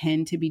Latinos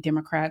tend to be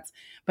Democrats,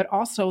 but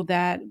also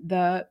that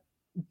the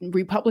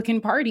Republican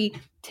Party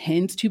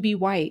tends to be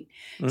white.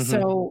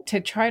 So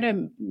to try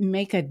to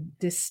make a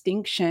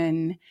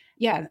distinction,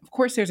 yeah, of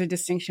course there's a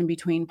distinction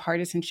between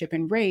partisanship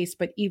and race,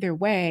 but either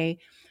way,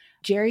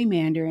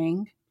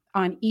 gerrymandering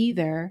on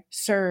either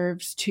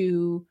serves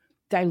to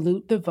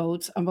dilute the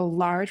votes of a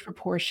large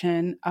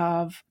proportion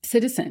of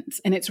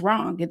citizens. And it's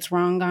wrong. It's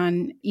wrong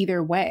on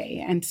either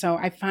way. And so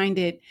I find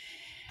it,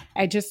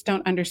 I just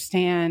don't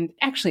understand.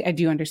 Actually, I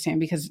do understand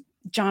because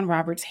John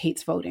Roberts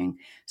hates voting.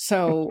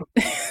 So,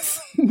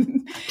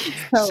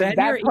 send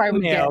your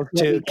email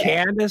to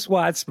Candace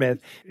Watts-Smith.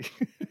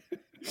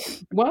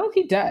 Well,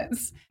 he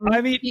does.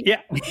 I mean,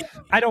 yeah,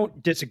 I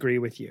don't disagree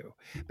with you.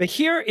 But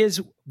here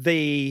is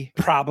the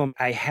problem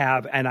I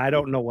have, and I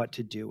don't know what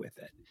to do with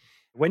it.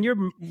 When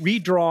you're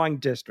redrawing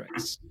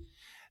districts,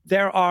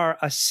 there are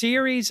a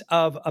series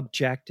of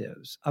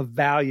objectives, of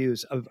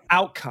values, of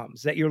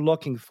outcomes that you're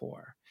looking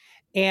for.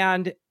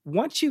 And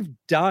once you've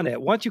done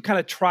it, once you kind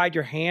of tried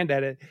your hand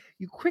at it,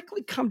 you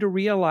quickly come to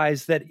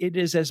realize that it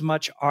is as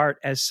much art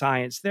as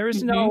science. There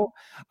is no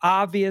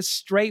obvious,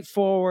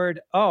 straightforward,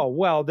 oh,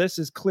 well, this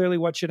is clearly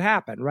what should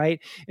happen, right?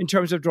 In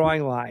terms of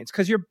drawing lines,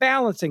 because you're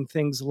balancing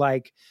things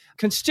like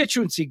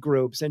constituency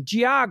groups and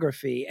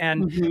geography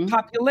and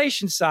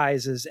population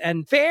sizes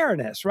and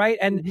fairness, right?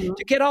 And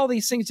to get all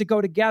these things to go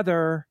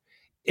together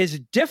is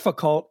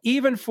difficult,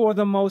 even for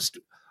the most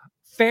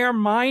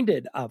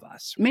fair-minded of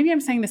us. Maybe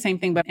I'm saying the same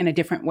thing, but in a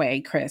different way,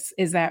 Chris,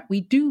 is that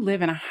we do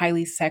live in a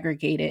highly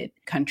segregated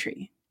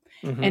country.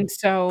 And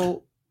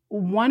so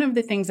one of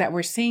the things that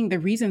we're seeing, the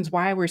reasons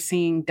why we're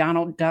seeing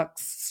Donald Duck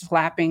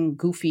slapping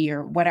Goofy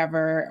or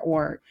whatever,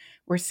 or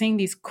we're seeing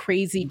these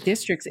crazy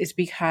districts is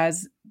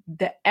because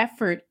the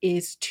effort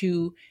is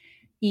to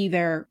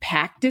either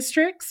pack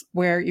districts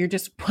where you're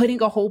just putting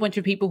a whole bunch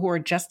of people who are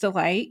just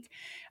alike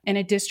in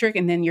a district,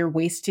 and then you're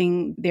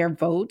wasting their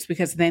votes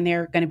because then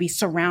they're going to be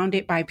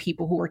surrounded by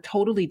people who are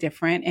totally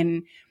different.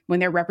 And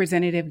when their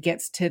representative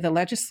gets to the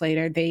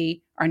legislator,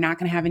 they are not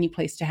going to have any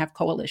place to have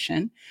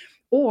coalition.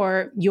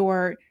 Or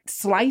you're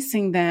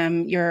slicing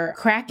them, you're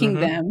cracking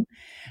them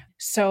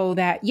so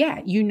that,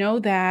 yeah, you know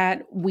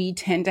that we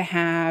tend to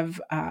have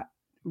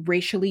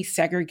racially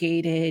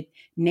segregated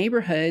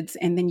neighborhoods,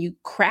 and then you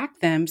crack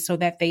them so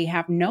that they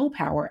have no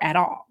power at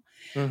all.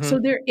 So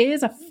there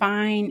is a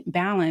fine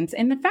balance.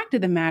 And the fact of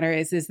the matter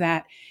is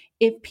that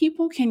if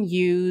people can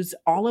use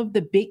all of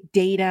the big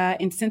data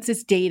and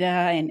census data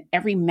and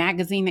every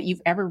magazine that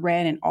you've ever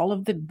read and all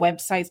of the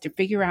websites to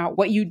figure out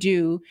what you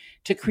do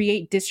to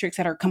create districts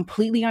that are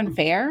completely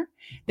unfair,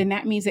 then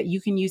that means that you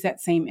can use that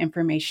same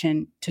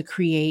information to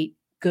create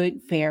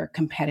good, fair,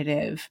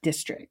 competitive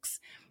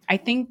districts. I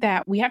think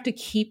that we have to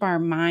keep our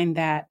mind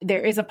that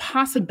there is a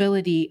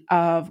possibility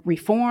of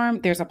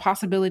reform. There's a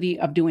possibility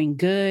of doing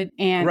good.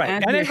 And,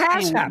 and it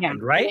has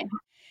happened, right?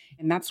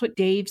 And that's what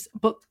Dave's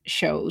book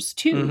shows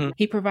too.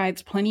 He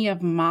provides plenty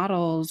of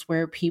models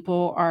where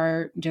people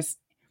are just,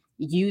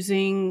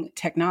 using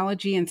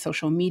technology and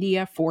social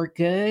media for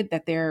good,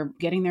 that they're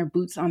getting their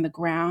boots on the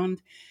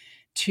ground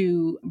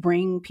to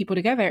bring people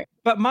together.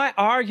 But my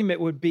argument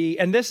would be,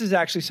 and this is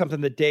actually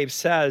something that Dave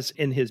says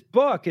in his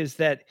book, is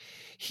that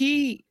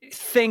he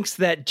thinks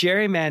that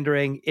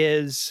gerrymandering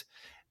is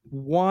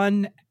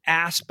one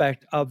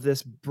aspect of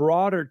this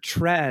broader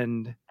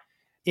trend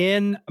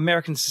in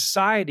American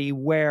society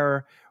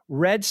where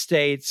red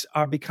states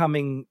are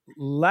becoming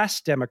less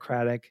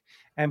democratic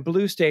and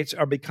blue states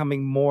are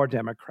becoming more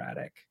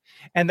democratic.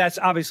 And that's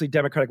obviously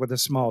democratic with a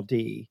small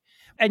d.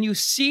 And you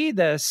see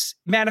this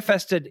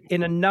manifested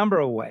in a number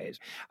of ways.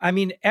 I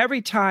mean,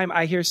 every time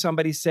I hear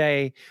somebody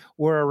say,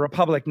 we're a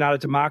republic, not a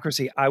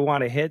democracy, I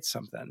want to hit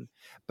something.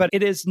 But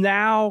it is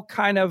now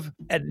kind of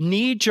a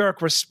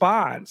knee-jerk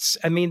response.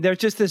 I mean, there's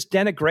just this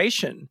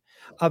denigration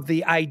of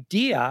the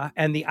idea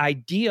and the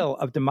ideal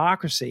of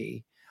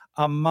democracy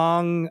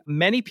among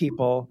many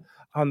people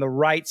on the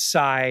right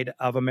side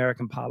of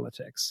American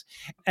politics.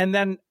 And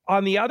then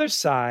on the other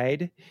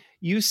side,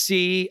 you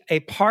see a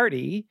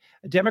party,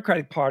 a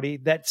Democratic Party,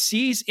 that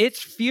sees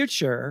its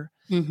future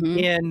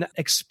in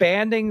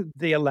expanding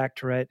the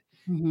electorate,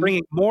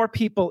 bringing more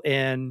people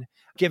in,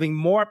 giving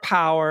more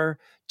power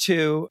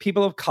to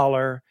people of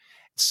color.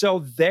 So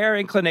their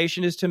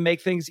inclination is to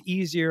make things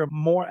easier,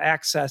 more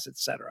access, et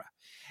cetera.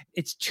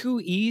 It's too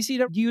easy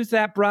to use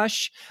that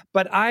brush,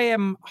 but I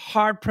am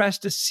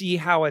hard-pressed to see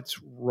how it's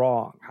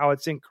wrong, how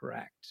it's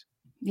incorrect.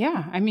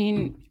 Yeah, I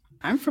mean,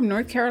 I'm from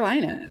North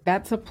Carolina.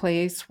 That's a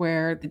place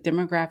where the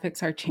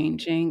demographics are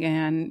changing,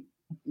 and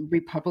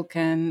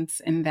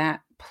Republicans in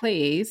that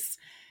place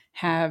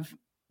have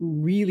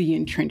really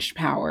entrenched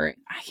power.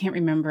 I can't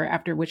remember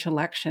after which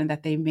election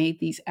that they made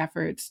these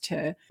efforts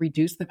to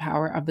reduce the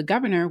power of the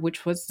governor,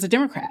 which was a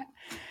Democrat.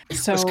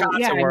 So,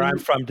 Wisconsin, where I'm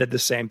from, did the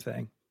same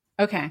thing.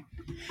 Okay.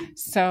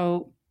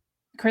 So,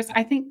 Chris,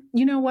 I think,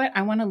 you know what?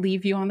 I want to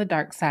leave you on the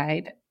dark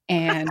side.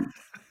 And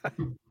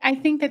I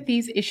think that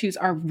these issues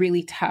are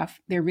really tough.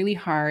 They're really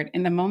hard.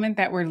 And the moment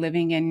that we're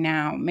living in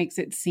now makes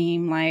it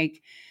seem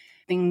like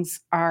things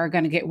are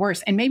going to get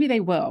worse. And maybe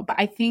they will. But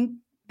I think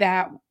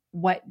that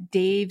what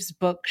Dave's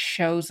book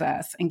shows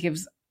us and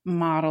gives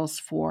models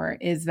for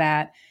is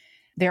that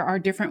there are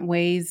different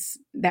ways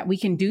that we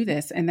can do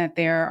this, and that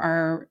there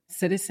are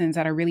citizens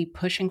that are really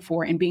pushing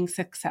for and being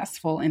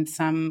successful in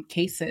some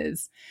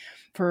cases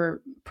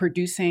for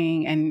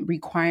producing and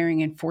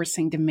requiring and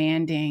forcing,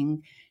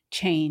 demanding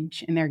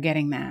change, and they're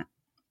getting that.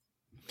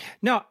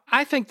 No,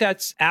 I think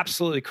that's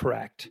absolutely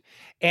correct.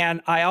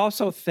 And I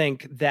also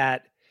think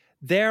that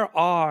there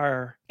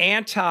are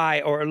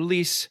anti, or at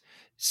least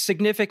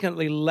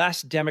significantly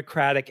less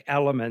democratic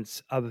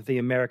elements of the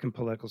American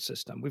political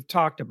system. We've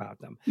talked about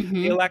them.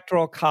 The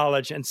Electoral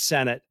College and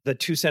Senate, the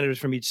two senators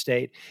from each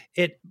state,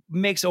 it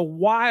makes a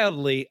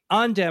wildly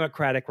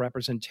undemocratic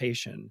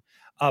representation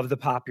of the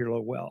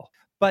popular will.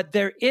 But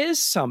there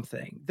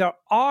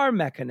are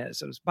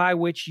mechanisms by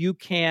which you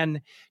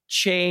can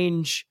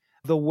change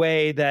the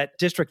way that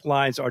district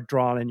lines are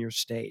drawn in your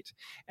state.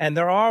 And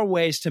there are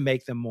ways to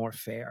make them more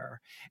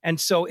fair.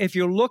 And so if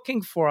you're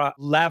looking for a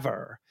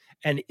lever,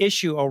 an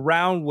issue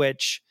around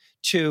which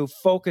to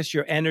focus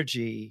your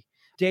energy,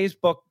 Dave's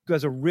book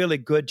does a really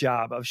good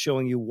job of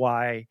showing you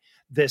why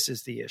this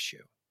is the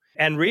issue.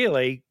 And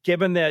really,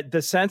 given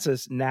the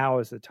census, now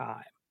is the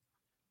time.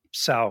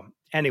 So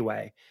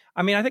anyway,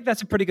 I mean, I think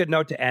that's a pretty good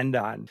note to end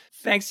on.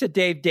 Thanks to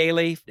Dave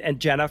Daley and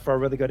Jenna for a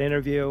really good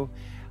interview.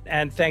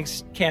 And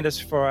thanks, Candace,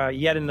 for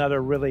yet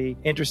another really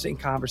interesting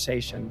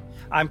conversation.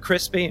 I'm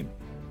Chris Beam.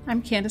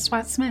 I'm Candace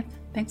Watt-Smith.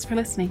 Thanks for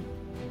listening.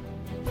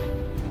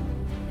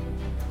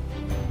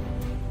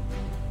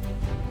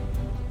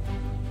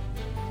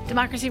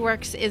 Democracy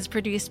Works is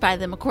produced by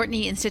the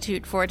McCourtney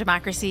Institute for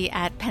Democracy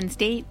at Penn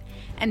State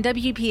and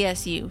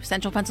WPSU,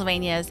 Central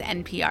Pennsylvania's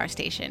NPR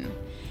station.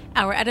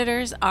 Our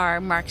editors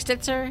are Mark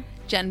Stitzer,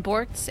 Jen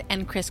Bortz,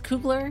 and Chris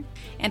Kugler,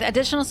 and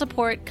additional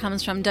support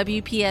comes from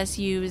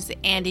WPSU's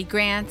Andy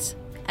Grant,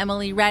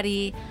 Emily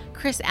Reddy,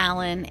 Chris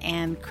Allen,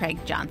 and Craig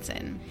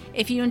Johnson.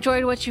 If you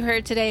enjoyed what you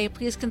heard today,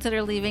 please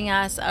consider leaving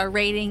us a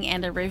rating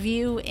and a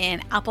review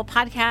in Apple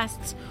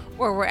Podcasts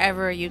or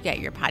wherever you get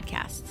your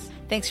podcasts.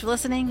 Thanks for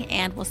listening,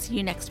 and we'll see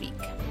you next week.